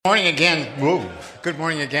Morning again. Whoa. Good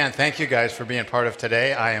morning again. Thank you guys for being part of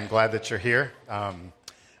today. I am glad that you're here.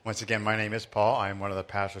 Once again, my name is Paul. I'm one of the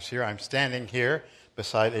pastors here. I'm standing here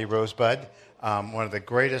beside a rosebud. One of the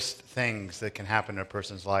greatest things that can happen in a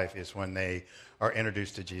person's life is when they are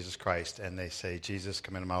introduced to Jesus Christ and they say, Jesus,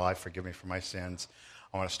 come into my life, forgive me for my sins.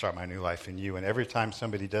 I want to start my new life in you. And every time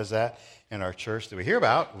somebody does that in our church that we hear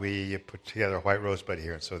about, we put together a white rosebud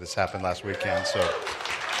here. And so this happened last weekend. So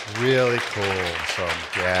really cool. So,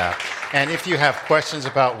 yeah. And if you have questions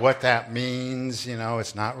about what that means,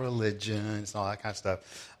 it's not religion, it's all that kind of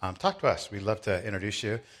stuff, talk to us. We'd love to introduce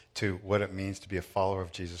you to what it means to be a follower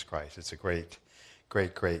of Jesus Christ. It's a great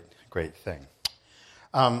thing.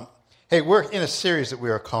 Hey, we're in a series that we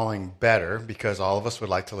are calling Better because all of us would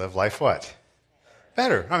like to live life what?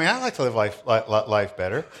 Better. I mean, I like to live life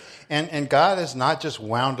better. And God has not just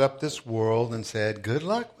wound up this world and said, good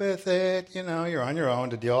luck with it, you're on your own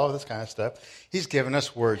to do all this kind of stuff. He's given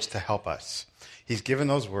us words to help us. He's given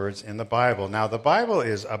those words in the Bible. Now, the Bible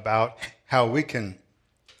is about how we can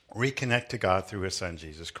reconnect to God through his son,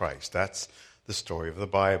 Jesus Christ. That's the story of the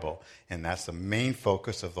Bible. And that's the main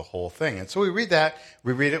focus of the whole thing. And so we read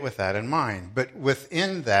it with that in mind. But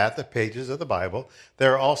within that, the pages of the Bible,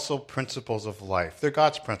 there are also principles of life. They're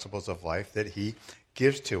God's principles of life that he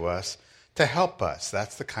gives to us to help us.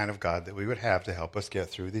 That's the kind of God that we would have to help us get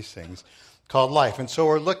through these things called life. And so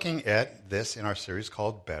we're looking at this in our series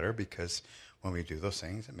called Better because when we do those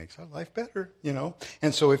things, it makes our life better,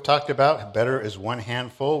 And so we've talked about better is one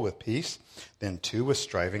handful with peace, then two with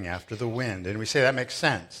striving after the wind. And we say that makes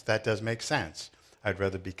sense. That does make sense. I'd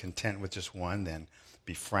rather be content with just one than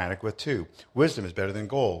be frantic with two. Wisdom is better than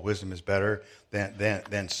gold. Wisdom is better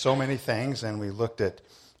than so many things. And we looked at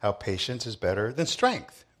how patience is better than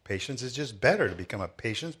strength. Patience is just better. To become a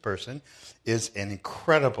patient person is an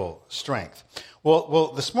incredible strength.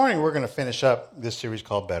 Well, this morning we're going to finish up this series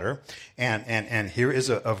called Better. And here is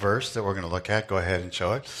a verse that we're going to look at. Go ahead and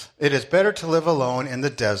show it. It is better to live alone in the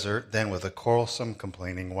desert than with a quarrelsome,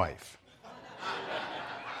 complaining wife.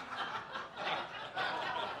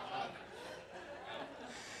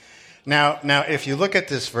 Now, if you look at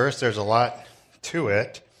this verse, there's a lot to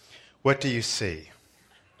it. What do you see?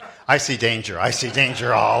 I see danger. I see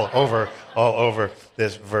danger all over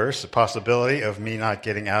this verse, the possibility of me not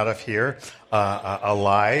getting out of here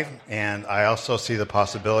alive. And I also see the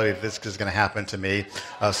possibility that this is going to happen to me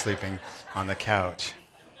sleeping on the couch.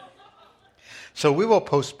 So we will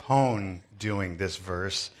postpone doing this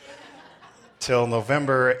verse till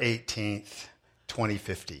November 18th,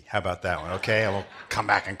 2050. How about that one? Okay, I will come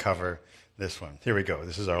back and cover this one. Here we go.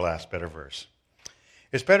 This is our last better verse.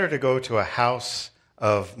 It's better to go to a house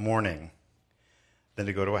of mourning than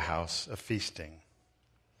to go to a house of feasting.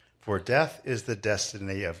 For death is the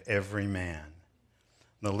destiny of every man.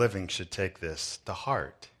 The living should take this to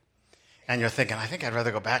heart. And you're thinking, I think I'd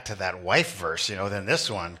rather go back to that wife verse, than this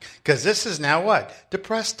one. Because this is now what?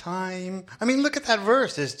 Depressed time. I mean, look at that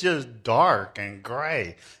verse. It's just dark and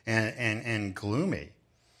gray and gloomy.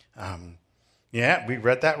 Yeah, we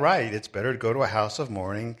read that right. It's better to go to a house of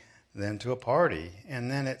mourning than to a party. And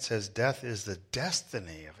then it says death is the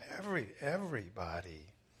destiny of everybody.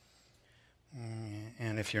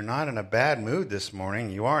 And if you're not in a bad mood this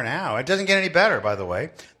morning, you are now. It doesn't get any better, by the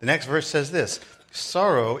way. The next verse says this.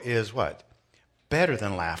 Sorrow is what? Better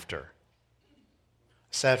than laughter.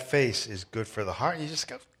 A sad face is good for the heart. You just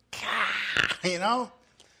go,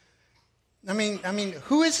 I mean,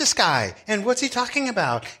 who is this guy? And what's he talking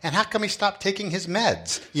about? And how come he stopped taking his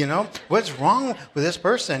meds? What's wrong with this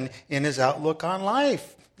person in his outlook on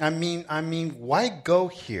life? I mean, why go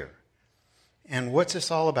here? And what's this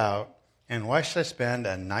all about? And why should I spend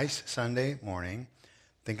a nice Sunday morning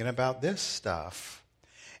thinking about this stuff?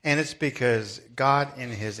 And it's because God, in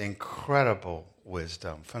his incredible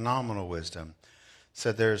wisdom, phenomenal wisdom,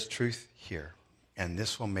 said there's truth here. And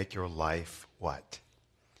this will make your life what?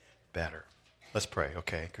 Better. Let's pray,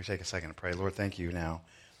 okay? Can we take a second to pray? Lord, thank you now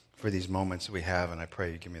for these moments that we have, and I pray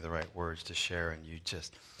you give me the right words to share, and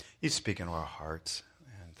you speak into our hearts,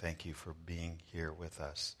 and thank you for being here with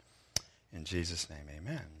us. In Jesus' name,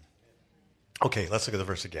 amen. Okay, let's look at the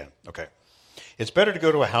verse again. Okay. It's better to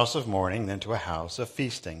go to a house of mourning than to a house of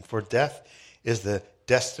feasting, for death is the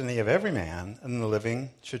destiny of every man, and the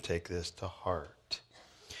living should take this to heart.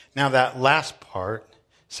 Now, that last part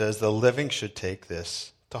says the living should take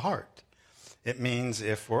this to heart. It means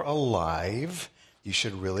if we're alive, you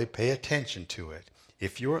should really pay attention to it.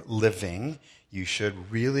 If you're living, you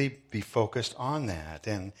should really be focused on that.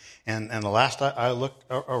 And the last I looked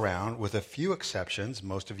around, with a few exceptions,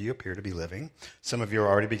 most of you appear to be living. Some of you are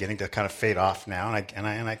already beginning to kind of fade off now,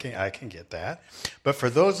 and I can get that. But for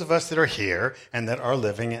those of us that are here and that are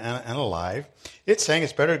living and alive, it's saying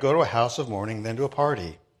it's better to go to a house of mourning than to a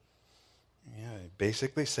party. Yeah,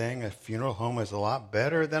 basically saying a funeral home is a lot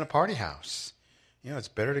better than a party house. It's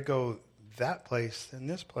better to go that place than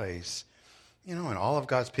this place. And all of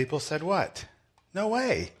God's people said what? No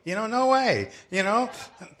way. No way.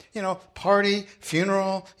 Party,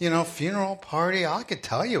 funeral, funeral, party. I could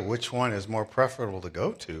tell you which one is more preferable to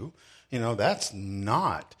go to. That's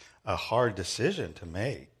not a hard decision to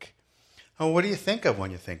make. Oh, what do you think of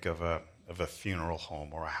when you think of a funeral home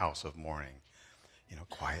or a house of mourning?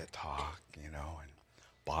 Quiet talk, and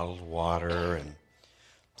bottled water, and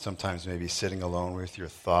sometimes maybe sitting alone with your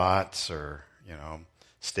thoughts, or,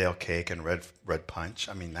 stale cake and red punch.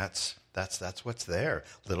 I mean, that's what's there.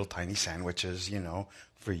 Little tiny sandwiches,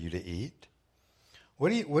 for you to eat. What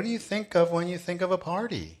do you think of when you think of a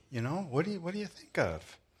party? What do you think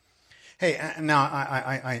of? Hey, now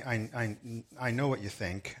I know what you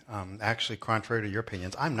think. Actually, contrary to your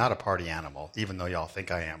opinions, I'm not a party animal, even though y'all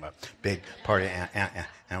think I am a big party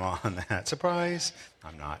animal on that. Surprise,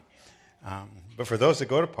 I'm not. But for those that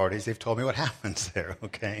go to parties, they've told me what happens there.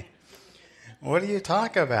 Okay. What do you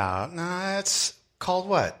talk about? It's called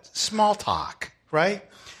what? Small talk, right?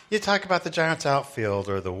 You talk about the Giants outfield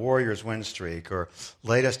or the Warriors win streak or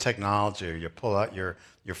latest technology, or you pull out your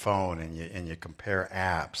phone and you compare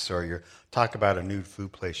apps, or you talk about a new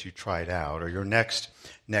food place you tried out, or your next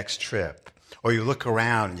trip, or you look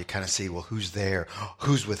around and you kind of see, well, who's there,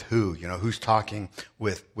 who's with who, who's talking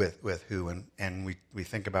with who, and we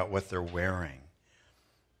think about what they're wearing.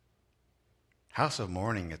 House of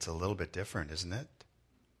mourning, it's a little bit different, isn't it?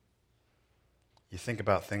 You think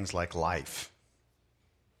about things like life,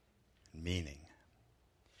 meaning.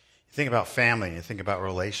 You think about family, and you think about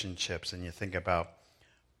relationships, and you think about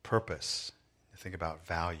purpose. You think about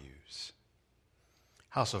values.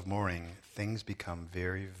 House of mourning, things become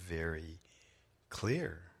very, very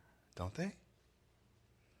clear, don't they? You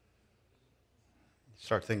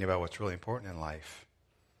start thinking about what's really important in life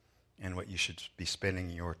and what you should be spending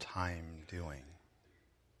your time doing.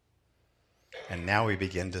 And now we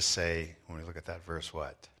begin to say, when we look at that verse,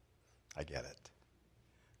 what? I get it.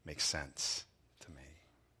 Makes sense to me.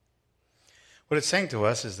 What it's saying to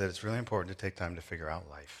us is that it's really important to take time to figure out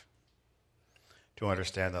life. To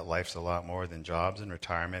understand that life's a lot more than jobs and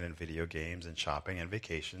retirement and video games and shopping and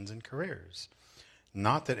vacations and careers.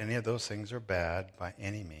 Not that any of those things are bad by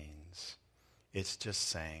any means. It's just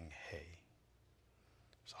saying, hey,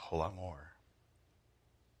 there's a whole lot more.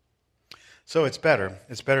 So it's better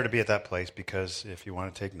to be at that place, because if you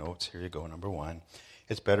want to take notes, here you go, number one.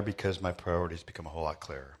 It's better because my priorities become a whole lot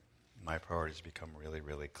clearer. My priorities become really,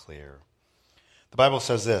 really clear. The Bible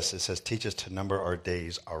says this. It says, teach us to number our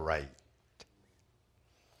days aright.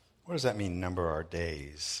 What does that mean, number our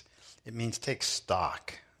days? It means take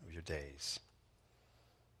stock of your days.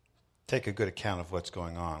 Take a good account of what's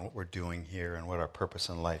going on, what we're doing here, and what our purpose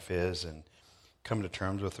in life is, and come to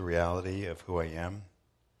terms with the reality of who I am,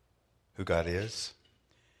 who God is,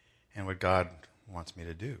 and what God wants me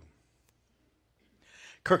to do.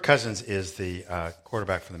 Kirk Cousins is the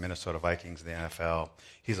quarterback for the Minnesota Vikings in the NFL.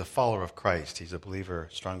 He's a follower of Christ. He's a believer,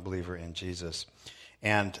 strong believer in Jesus.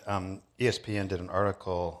 And ESPN did an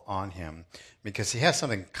article on him because he has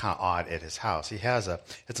something kind of odd at his house. It's a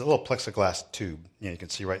little plexiglass tube. You can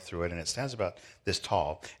see right through it, and it stands about this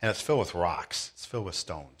tall, and it's filled with rocks. It's filled with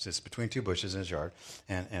stones. It's between two bushes in his yard,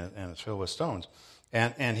 and it's filled with stones.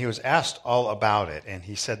 And he was asked all about it, and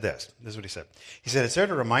he said this. This is what he said. He said, it's there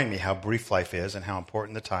to remind me how brief life is and how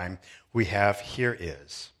important the time we have here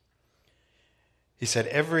is. He said,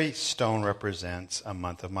 every stone represents a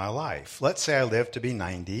month of my life. Let's say I live to be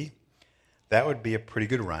 90. That would be a pretty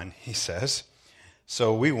good run, he says.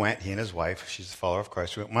 So we went, he and his wife, she's a follower of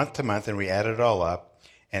Christ, we went month to month, and we added it all up,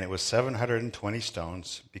 and it was 720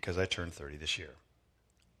 stones because I turned 30 this year.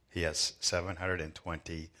 He has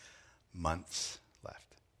 720 months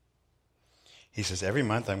left. He says, every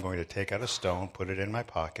month I'm going to take out a stone, put it in my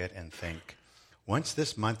pocket, and think, once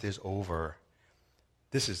this month is over,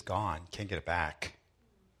 this is gone. Can't get it back.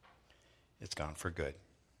 It's gone for good.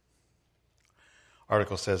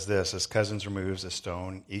 Article says this, as Cousins removes a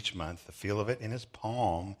stone each month, the feel of it in his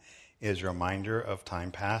palm is a reminder of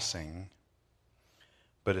time passing,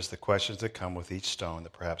 but it's the questions that come with each stone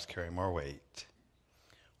that perhaps carry more weight.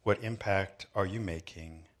 What impact are you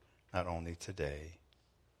making, not only today,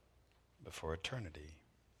 but for eternity?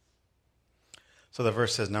 So the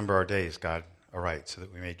verse says, number our days, God aright, so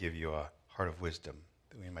that we may give you a heart of wisdom,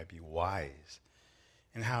 that we might be wise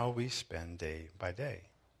in how we spend day by day.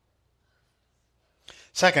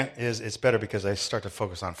 Second is it's better because I start to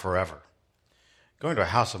focus on forever. Going to a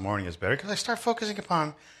house of mourning is better because I start focusing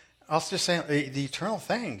upon, I'll just say, the eternal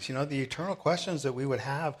things, the eternal questions that we would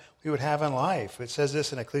have in life. It says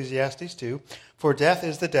this in Ecclesiastes 2, for death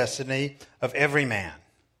is the destiny of every man.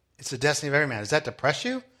 It's the destiny of every man. Does that depress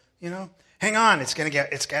you? Hang on, it's going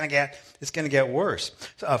to get worse.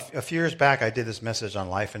 So a few years back, I did this message on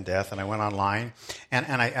life and death, and I went online, and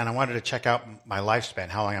I wanted to check out my lifespan,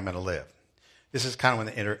 how long I'm going to live. This is kind of when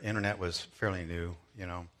the internet was fairly new,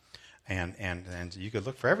 and you could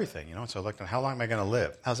look for everything, So I looked at how long am I going to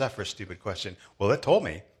live? How's that for a stupid question? Well, it told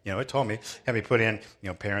me, had me put in,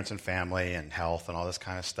 parents and family and health and all this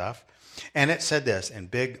kind of stuff, and it said this in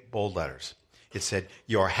big bold letters. It said,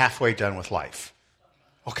 "You are halfway done with life."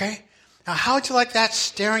 Okay. Now, how would you like that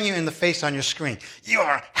staring you in the face on your screen? You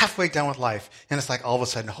are halfway done with life. And it's like all of a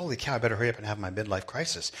sudden, holy cow, I better hurry up and have my midlife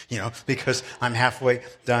crisis, because I'm halfway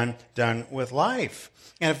done with life.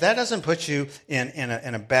 And if that doesn't put you in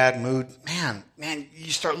a bad mood, man,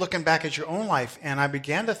 you start looking back at your own life. And I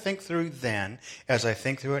began to think through then, as I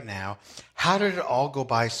think through it now, how did it all go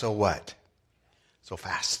by so what? So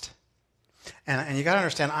fast. And you got to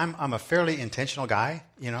understand, I'm a fairly intentional guy,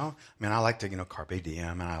 I like to, carpe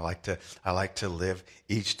diem, and I like to live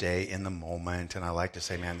each day in the moment, and I like to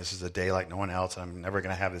say, man, this is a day like no one else, and I'm never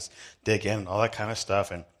going to have this day again, and all that kind of stuff.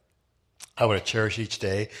 And I would cherish each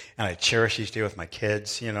day, and I cherish each day with my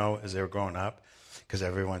kids, as they were growing up, because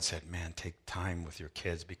everyone said, man, take time with your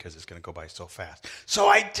kids because it's going to go by so fast. So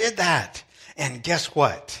I did that, and guess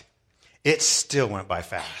what? It still went by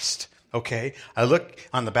fast. Okay, I look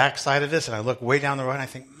on the back side of this, and I look way down the road, and I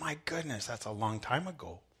think, my goodness, that's a long time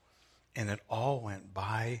ago. And it all went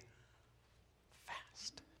by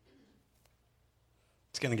fast.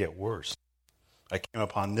 It's going to get worse. I came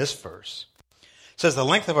upon this verse. It says, the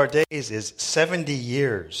length of our days is 70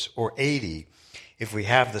 years, or 80, if we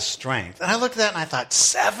have the strength. And I looked at that, and I thought,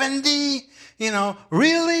 70?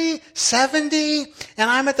 Really? 70? And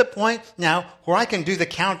I'm at the point now where I can do the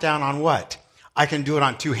countdown on what? I can do it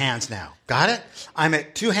on 2 hands now. Got it? I'm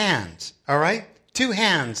at 2 hands, all right? 2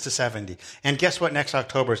 hands to 70. And guess what next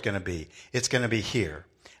October is going to be? It's going to be here.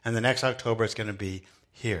 And the next October is going to be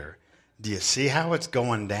here. Do you see how it's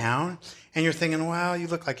going down? And you're thinking, well, you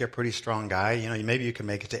look like you're a pretty strong guy. Maybe you can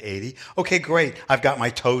make it to 80. Okay, great. I've got my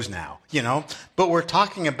toes now, But we're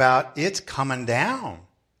talking about it's coming down.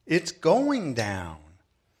 It's going down.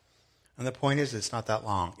 And the point is, it's not that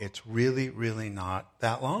long. It's really, really not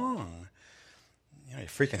that long. You're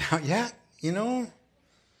freaking out yet,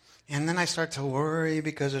 And then I start to worry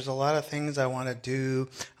because there's a lot of things I want to do,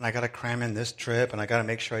 and I got to cram in this trip, and I got to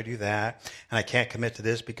make sure I do that, and I can't commit to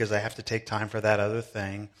this because I have to take time for that other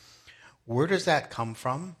thing. Where does that come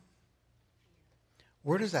from?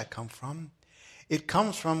 Where does that come from? It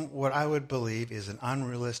comes from what I would believe is an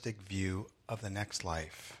unrealistic view of the next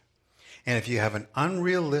life. And if you have an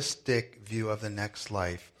unrealistic view of the next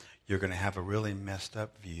life, you're going to have a really messed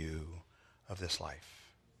up view of this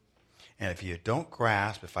life. And if I don't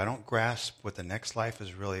grasp what the next life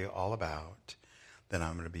is really all about, then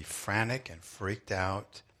I'm going to be frantic and freaked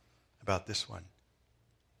out about this one.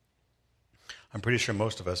 I'm pretty sure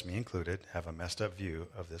most of us, me included, have a messed up view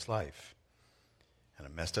of this life. And a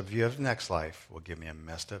messed up view of the next life will give me a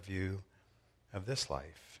messed up view of this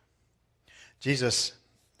life. Jesus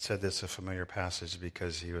said this, a familiar passage,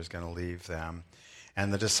 because he was going to leave them.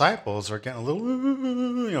 And the disciples are getting a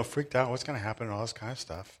little, freaked out. What's going to happen and all this kind of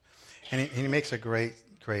stuff. And he makes a great,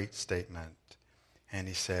 great statement. And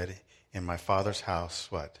he said, in my Father's house,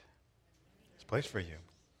 what? There's a place for you.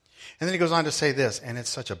 And then he goes on to say this, and it's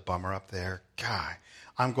such a bummer up there. God,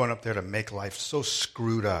 I'm going up there to make life so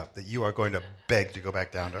screwed up that you are going to beg to go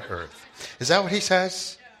back down to earth. Is that what he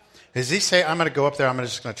says? Does he say, I'm going to go up there, I'm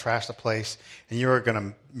just going to trash the place, and you're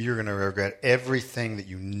going to regret everything that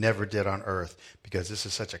you never did on earth because this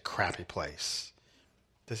is such a crappy place?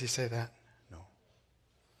 Does he say that? No.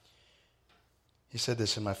 He said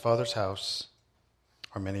this, in my Father's house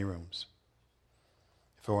are many rooms.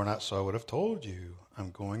 If it were not so, I would have told you.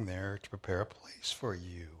 I'm going there to prepare a place for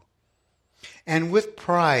you. And with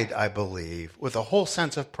pride, I believe, with a whole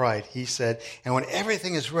sense of pride, he said, and when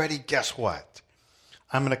everything is ready, guess what?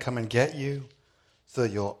 I'm going to come and get you so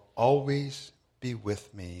that you'll always be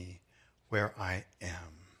with me where I am.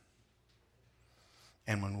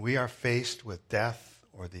 And when we are faced with death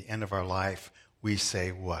or the end of our life, we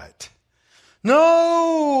say what?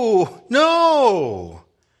 No!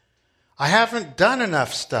 I haven't done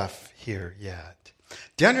enough stuff here yet.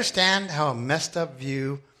 Do you understand how a messed up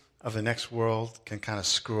view of the next world can kind of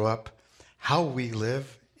screw up how we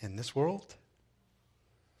live in this world?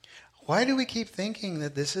 Why do we keep thinking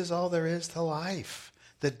that this is all there is to life?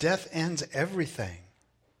 That death ends everything?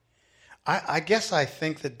 I guess I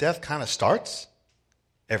think that death kind of starts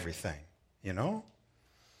everything, you know?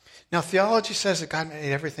 Now, theology says that God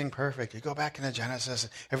made everything perfect. You go back into Genesis,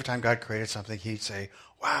 every time God created something, he'd say,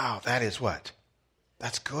 wow, that is what?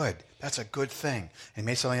 That's good. That's a good thing. And he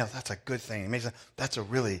made something else. That's a good thing. That's a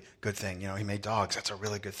really good thing. You know, he made dogs. That's a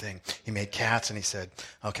really good thing. He made cats, and he said,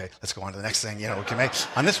 okay, let's go on to the next thing. You know, we can make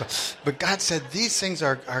on this one. But God said these things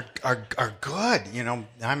are good. You know,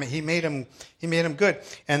 I mean, He made them good.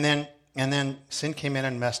 And then sin came in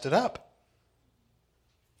and messed it up.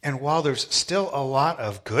 And while there's still a lot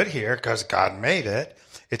of good here, because God made it,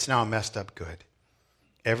 it's now messed up good.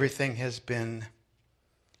 Everything has been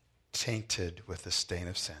tainted with the stain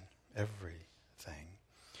of sin. Everything.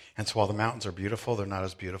 And so while the mountains are beautiful, they're not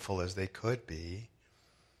as beautiful as they could be.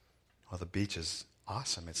 While the beach is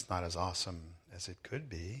awesome, it's not as awesome as it could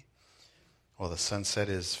be. While the sunset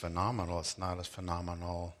is phenomenal, it's not as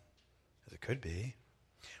phenomenal as it could be.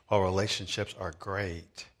 While relationships are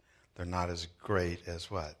great, they're not as great as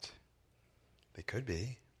what they could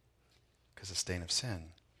be, because the stain of sin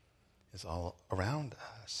is all around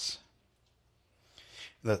us.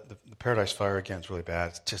 The Paradise Fire, again, is really bad.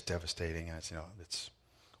 It's just devastating, and it's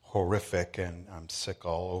horrific, and I'm sick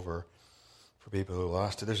all over for people who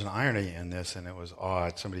lost it. There's an irony in this, and it was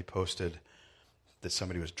odd. Somebody posted that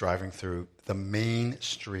somebody was driving through the main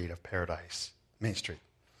street of Paradise. Main street.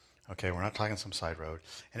 Okay, we're not talking some side road.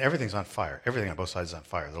 And everything's on fire. Everything on both sides is on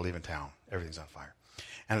fire. They're leaving town. Everything's on fire.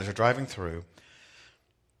 And as they're driving through,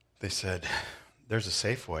 they said, there's a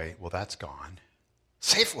Safeway. Well, that's gone.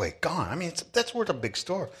 Safeway, gone. I mean, that's where it's a big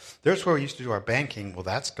store. There's where we used to do our banking. Well,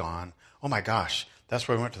 that's gone. Oh, my gosh. That's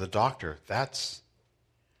where we went to the doctor. That's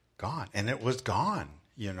gone. And it was gone,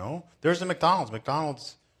 you know. There's the McDonald's.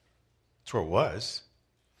 McDonald's, that's where it was.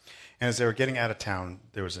 And as they were getting out of town,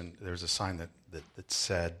 there was a sign that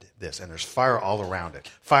said this, and there's fire all around it.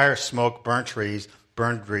 Fire, smoke, burnt trees,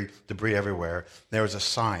 burned debris everywhere. There was a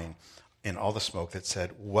sign in all the smoke that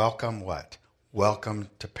said, welcome what? Welcome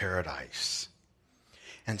to paradise.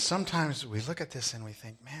 And sometimes we look at this and we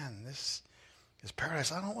think, man, this is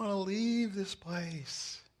paradise. I don't want to leave this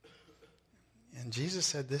place. And Jesus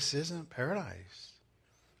said, this isn't paradise.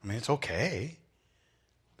 I mean, it's okay,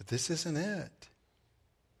 but this isn't it.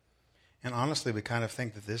 And honestly, we kind of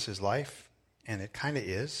think that this is life, and it kind of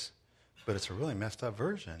is, but it's a really messed up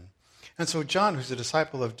version. And so John, who's a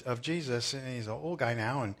disciple of Jesus, and he's an old guy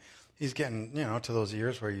now, and he's getting, to those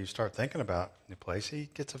years where you start thinking about a new place, he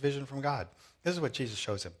gets a vision from God. This is what Jesus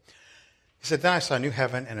shows him. He said, then I saw a new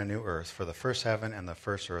heaven and a new earth, for the first heaven and the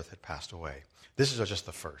first earth had passed away. This is just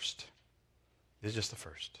the first. This is just the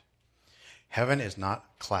first. Heaven is not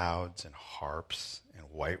clouds and harps and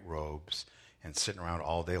white robes and sitting around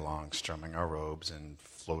all day long strumming our robes and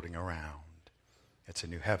floating around. It's a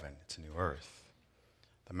new heaven. It's a new earth.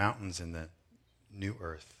 The mountains in the new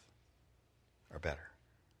earth are better.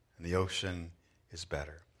 And the ocean is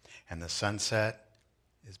better. And the sunset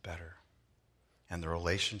is better. And the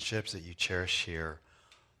relationships that you cherish here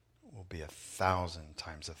will be 1,000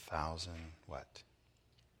 times 1,000, what?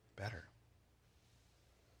 Better.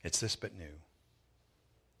 It's this but new.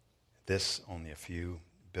 This only a few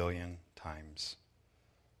billion times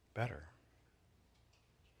better.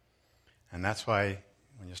 And that's why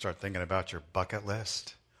when you start thinking about your bucket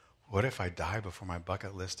list, what if I die before my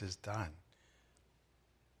bucket list is done?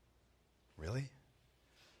 Really?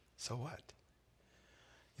 So what?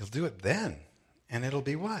 You'll do it then, and it'll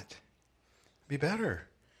be what? Be better.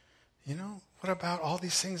 What about all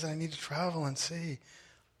these things that I need to travel and see?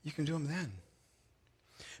 You can do them then.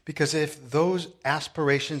 Because if those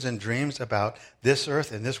aspirations and dreams about this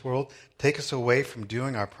earth and this world take us away from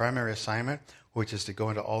doing our primary assignment, which is to go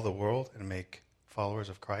into all the world and make followers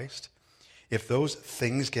of Christ, if those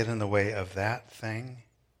things get in the way of that thing,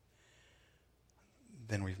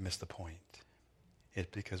 then we've missed the point. It's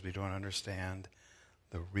because we don't understand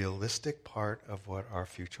the realistic part of what our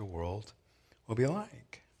future world will be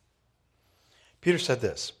like. Peter said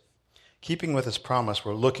this, keeping with his promise,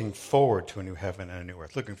 we're looking forward to a new heaven and a new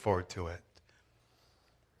earth, looking forward to it.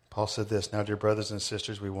 Paul said this, now, dear brothers and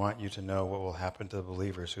sisters, we want you to know what will happen to the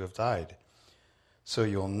believers who have died, so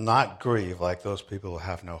you'll not grieve like those people who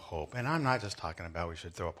have no hope. And I'm not just talking about we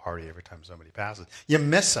should throw a party every time somebody passes. You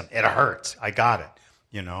miss them. It hurts. I got it,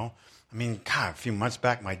 I mean, God, a few months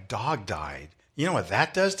back, my dog died. You know what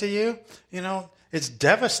that does to you? It's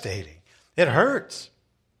devastating. It hurts.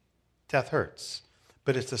 Death hurts.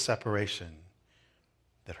 But it's the separation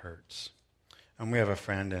that hurts. And we have a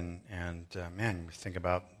friend, and man, we think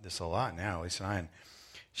about this a lot now, Lisa and I. And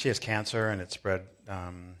she has cancer, and it spread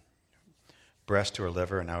breast to her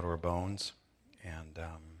liver and out to her bones. And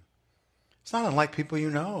it's not unlike people you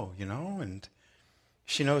know, and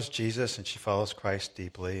she knows Jesus, and she follows Christ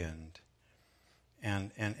deeply, and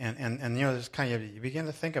there's kind of, you begin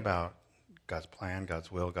to think about God's plan,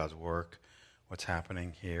 God's will, God's work, what's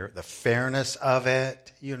happening here, the fairness of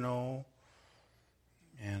it,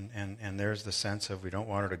 And there's the sense of we don't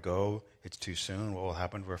want her to go. It's too soon. What will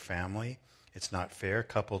happen to her family? It's not fair,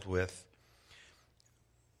 coupled with...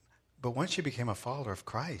 But once she became a follower of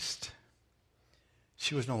Christ,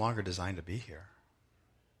 she was no longer designed to be here.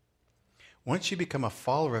 Once you become a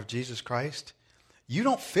follower of Jesus Christ, you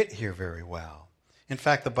don't fit here very well. In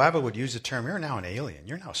fact, the Bible would use the term, you're now an alien.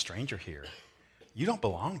 You're now a stranger here. You don't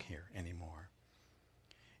belong here anymore.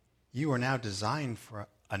 You are now designed for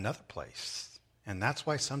another place. And that's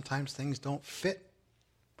why sometimes things don't fit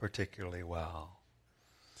particularly well.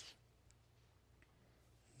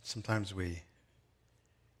 Sometimes we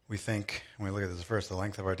think, when we look at this verse, the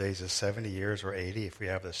length of our days is 70 years or 80 if we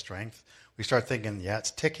have the strength. We start thinking, yeah, it's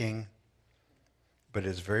ticking, but it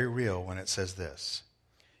is very real when it says this.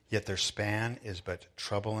 Yet their span is but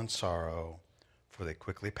trouble and sorrow, for they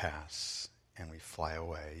quickly pass and we fly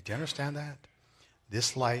away. Do you understand that?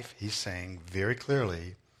 This life, he's saying very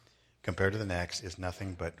clearly, compared to the next, is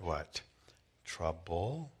nothing but what?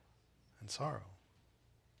 Trouble and sorrow.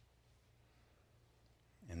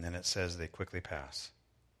 And then it says they quickly pass.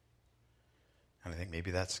 And I think maybe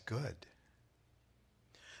that's good.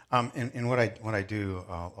 And what I do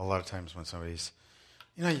a lot of times when somebody's,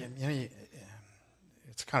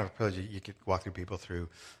 it's kind of a privilege. You could walk through people through,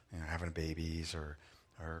 having babies or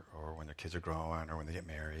when their kids are growing or when they get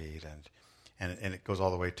married, and it goes all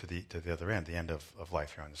the way to the other end, the end of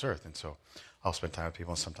life here on this earth. And so I'll spend time with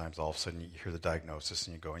people, and sometimes all of a sudden you hear the diagnosis,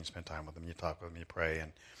 and you go and you spend time with them, you talk with them, you pray,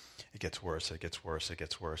 and it gets worse, it gets worse, it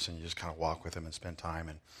gets worse, and you just kind of walk with them and spend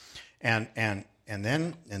time, and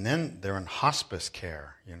then they're in hospice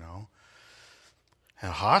care, And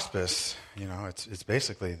hospice, it's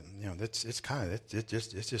basically, it's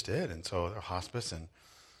just it. And so they're hospice,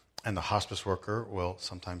 and the hospice worker will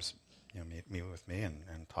sometimes, meet with me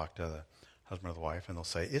and talk to the husband or the wife, and they'll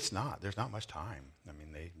say, there's not much time. I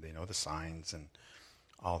mean, they know the signs and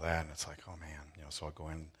all that, and it's like, oh man, so I'll go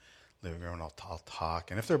in living room and I'll talk.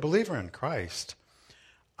 And if they're a believer in Christ,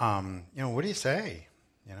 what do you say?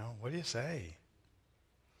 What do you say?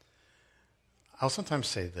 I'll sometimes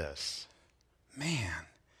say this, man,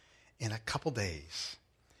 in a couple days,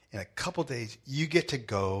 you get to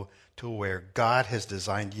go to where God has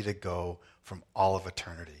designed you to go from all of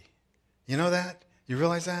eternity. You know that? You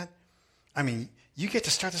realize that? I mean, you get to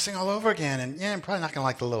start this thing all over again, and I'm probably not going to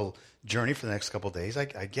like the little journey for the next couple of days. I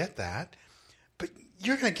get that. But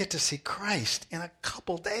you're going to get to see Christ in a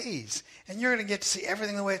couple days, and you're going to get to see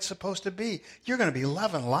everything the way it's supposed to be. You're going to be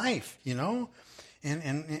loving life,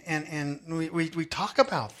 And we talk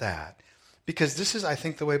about that because this is, I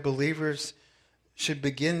think, the way believers should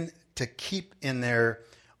begin to keep in their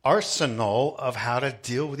arsenal of how to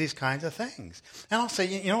deal with these kinds of things. And I'll say,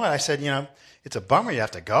 you know what? I said, it's a bummer you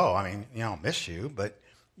have to go. I mean, I'll miss you, but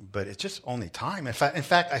it's just only time. In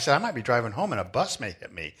fact, I said, I might be driving home and a bus may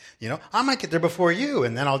hit me. I might get there before you,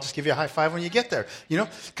 and then I'll just give you a high five when you get there.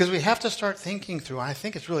 Because we have to start thinking through. I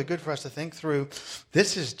think it's really good for us to think through,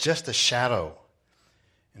 this is just a shadow.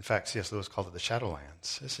 In fact, C.S. Lewis called it the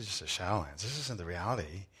Shadowlands. This is just a Shadowlands. This isn't the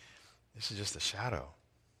reality. This is just a shadow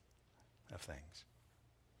of things.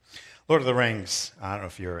 Lord of the Rings, I don't know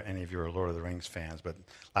if any of you are Lord of the Rings fans, but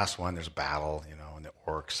last one, there's a battle, and the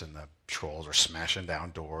orcs and the trolls are smashing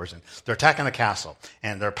down doors, and they're attacking the castle,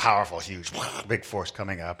 and they're powerful, huge, big force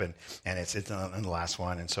coming up, and it's in the last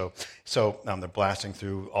one, and so they're blasting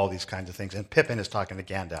through all these kinds of things, and Pippin is talking to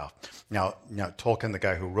Gandalf. Now Tolkien, the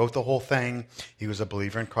guy who wrote the whole thing, he was a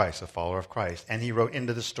believer in Christ, a follower of Christ, and he wrote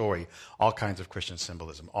into the story all kinds of Christian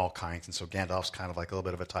symbolism, all kinds, and so Gandalf's kind of like a little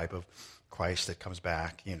bit of a type of Christ that comes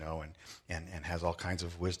back, and has all kinds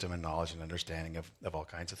of wisdom and knowledge and understanding of all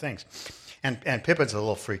kinds of things. And Pippin's a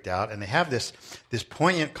little freaked out, and they have this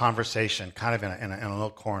poignant conversation kind of in a little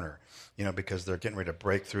corner, because they're getting ready to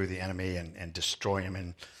break through the enemy and destroy him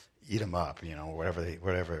and eat him up,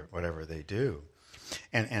 whatever they do.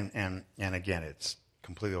 And again, it's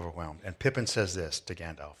completely overwhelmed. And Pippin says this to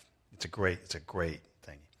Gandalf. It's a great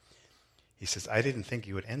thing. He says, I didn't think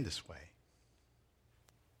you would end this way.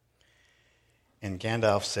 And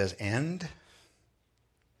Gandalf says, end?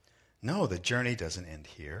 No, the journey doesn't end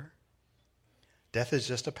here. Death is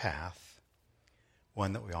just a path,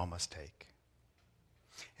 one that we all must take.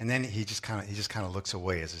 And then he just kind of looks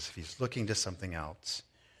away as if he's looking to something else.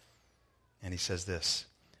 And he says this,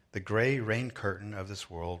 "The gray rain curtain of this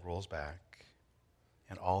world rolls back,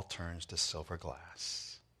 and all turns to silver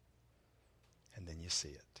glass." And then you see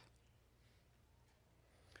it.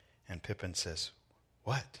 And Pippin says,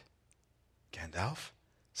 "What? Gandalf?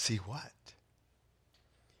 See what?"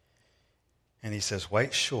 And he says,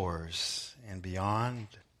 "White shores, and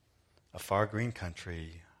beyond a far green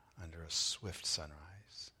country under a swift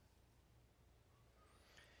sunrise."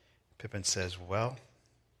 Pippin says, "Well,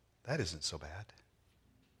 that isn't so bad."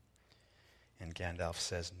 And Gandalf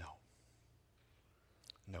says, "No.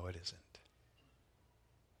 No, it isn't.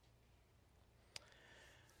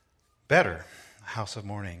 Better a house of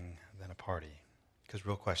mourning than a party," because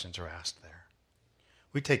real questions are asked there.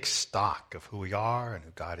 We take stock of who we are and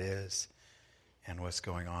who God is and what's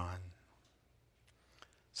going on.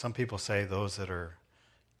 Some people say those that are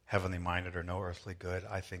heavenly minded are no earthly good.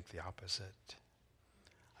 I think the opposite.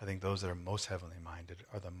 I think those that are most heavenly minded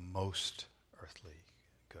are the most earthly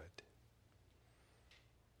good.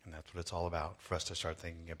 And that's what it's all about, for us to start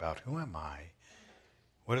thinking about, who am I?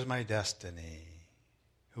 What is my destiny?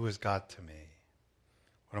 Who is God to me?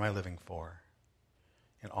 What am I living for?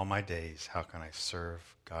 In all my days, how can I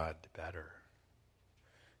serve God better?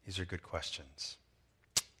 These are good questions.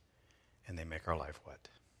 And they make our life what?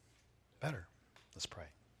 Better. Let's pray.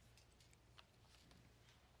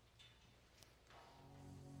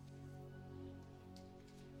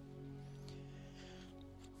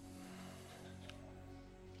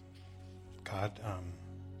 God,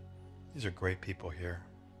 these are great people here.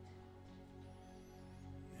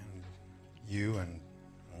 And you and,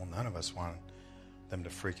 well, none of us want them to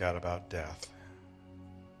freak out about death.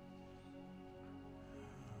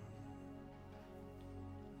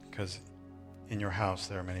 Because in your house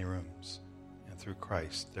there are many rooms, and through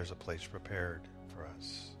Christ there's a place prepared for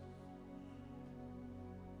us.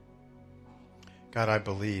 God, I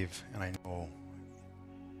believe and I know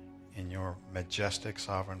in your majestic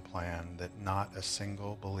sovereign plan that not a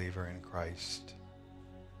single believer in Christ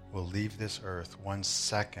will leave this earth 1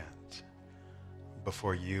 second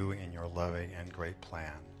before you in your loving and great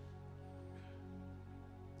plan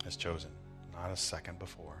has chosen. Not a second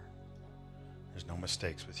before. There's no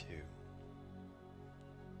mistakes with you.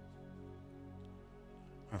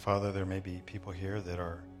 And Father, there may be people here that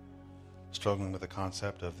are struggling with the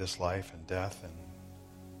concept of this life and death, and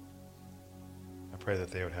I pray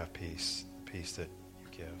that they would have peace, the peace that you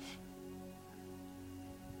give.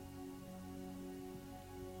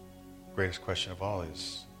 The greatest question of all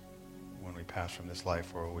is, when we pass from this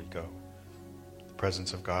life, where will we go? The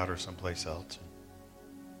presence of God or someplace else?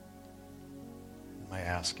 My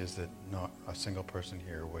ask is that not a single person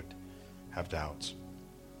here would have doubts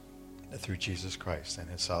that through Jesus Christ and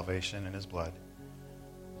his salvation and his blood,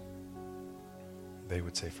 they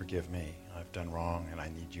would say, "Forgive me, I've done wrong, and I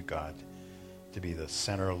need you, God, to be the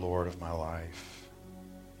center Lord of my life.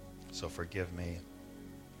 So forgive me.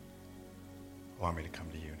 Allow me to come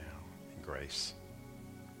to you now in grace."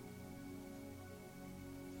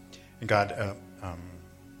 And God,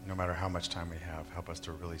 no matter how much time we have, help us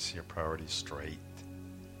to really see our priorities straight.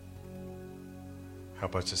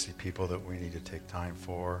 Help us to see people that we need to take time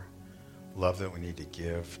for, love that we need to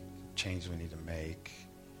give, change we need to make,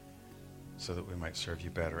 so that we might serve you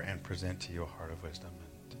better and present to you a heart of wisdom.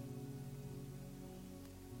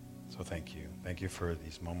 So thank you. Thank you for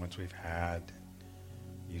these moments we've had.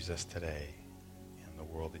 Use us today in the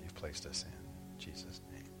world that you've placed us in. In Jesus'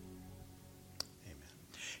 name. Amen.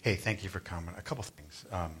 Hey, thank you for coming. A couple things.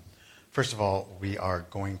 First of all, we are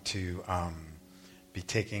going to be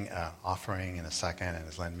taking an offering in a second. And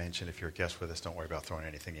as Len mentioned, if you're a guest with us, don't worry about throwing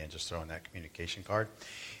anything in. Just throw in that communication card.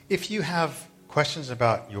 If you have questions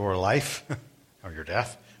about your life or your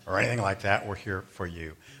death or anything like that, we're here for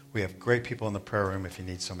you. We have great people in the prayer room. If you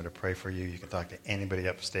need someone to pray for you, you can talk to anybody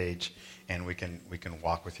upstage, and we can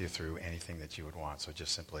walk with you through anything that you would want. So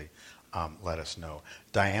just simply let us know.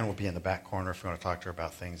 Diane will be in the back corner if you want to talk to her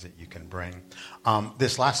about things that you can bring.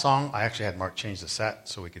 This last song, I actually had Mark change the set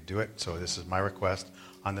so we could do it. So this is my request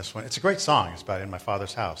on this one. It's a great song. It's about "In My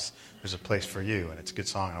Father's House, There's a Place for You," and it's a good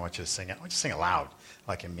song, and I want you to sing it. I want you to sing it loud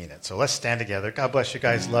like you mean it. So let's stand together. God bless you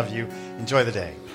guys. Love you. Enjoy the day.